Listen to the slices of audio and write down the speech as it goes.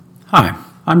Hi,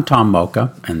 I'm Tom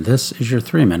Mocha, and this is your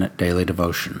 3-minute daily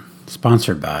devotion,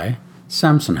 sponsored by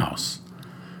Samson House.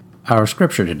 Our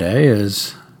scripture today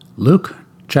is Luke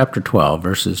chapter 12,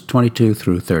 verses 22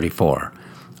 through 34.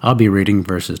 I'll be reading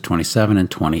verses 27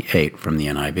 and 28 from the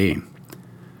NIV.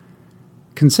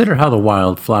 Consider how the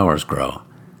wild flowers grow.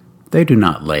 They do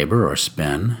not labor or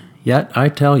spin, yet I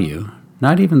tell you,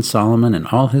 not even Solomon in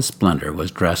all his splendor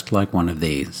was dressed like one of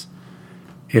these.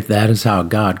 If that is how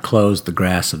God clothes the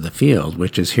grass of the field,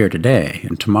 which is here today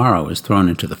and tomorrow is thrown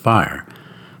into the fire,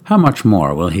 how much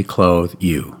more will he clothe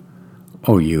you,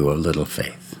 O you of little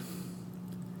faith?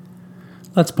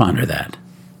 Let's ponder that.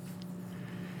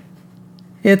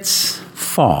 It's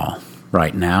fall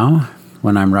right now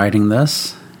when I'm writing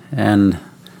this, and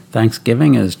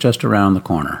Thanksgiving is just around the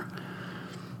corner.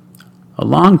 A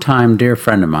longtime dear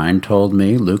friend of mine told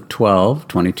me Luke 12,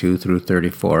 22 through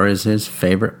 34 is his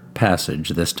favorite passage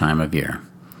this time of year.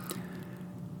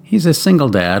 He's a single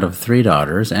dad of 3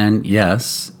 daughters, and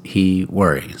yes, he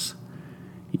worries.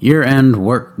 Year-end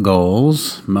work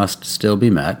goals must still be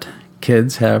met.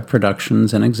 Kids have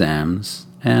productions and exams,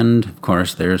 and of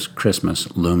course there's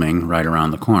Christmas looming right around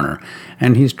the corner,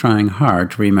 and he's trying hard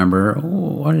to remember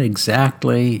what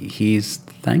exactly he's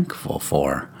thankful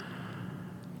for.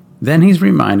 Then he's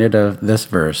reminded of this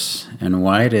verse and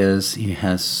why it is he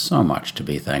has so much to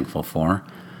be thankful for.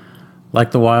 Like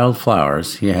the wild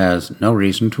flowers, he has no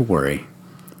reason to worry.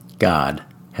 God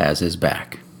has his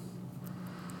back.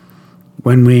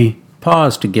 When we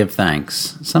pause to give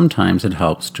thanks, sometimes it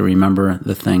helps to remember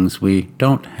the things we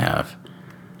don't have,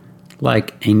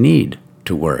 like a need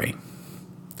to worry.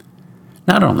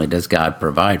 Not only does God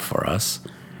provide for us,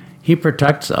 He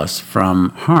protects us from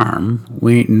harm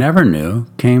we never knew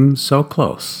came so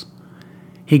close.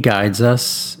 He guides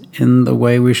us in the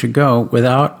way we should go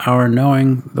without our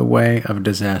knowing the way of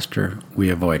disaster we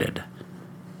avoided.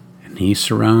 And He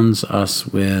surrounds us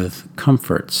with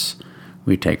comforts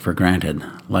we take for granted,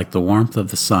 like the warmth of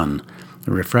the sun,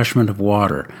 the refreshment of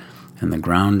water, and the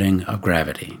grounding of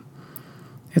gravity.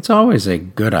 It's always a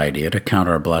good idea to count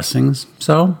our blessings,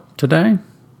 so today,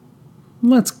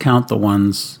 let's count the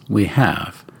ones we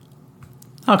have.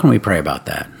 How can we pray about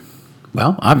that?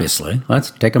 Well, obviously,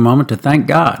 let's take a moment to thank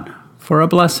God for a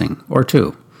blessing or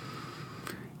two.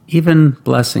 Even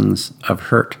blessings of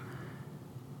hurt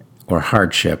or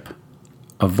hardship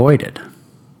avoided.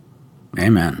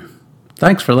 Amen.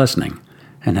 Thanks for listening,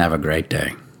 and have a great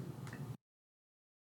day.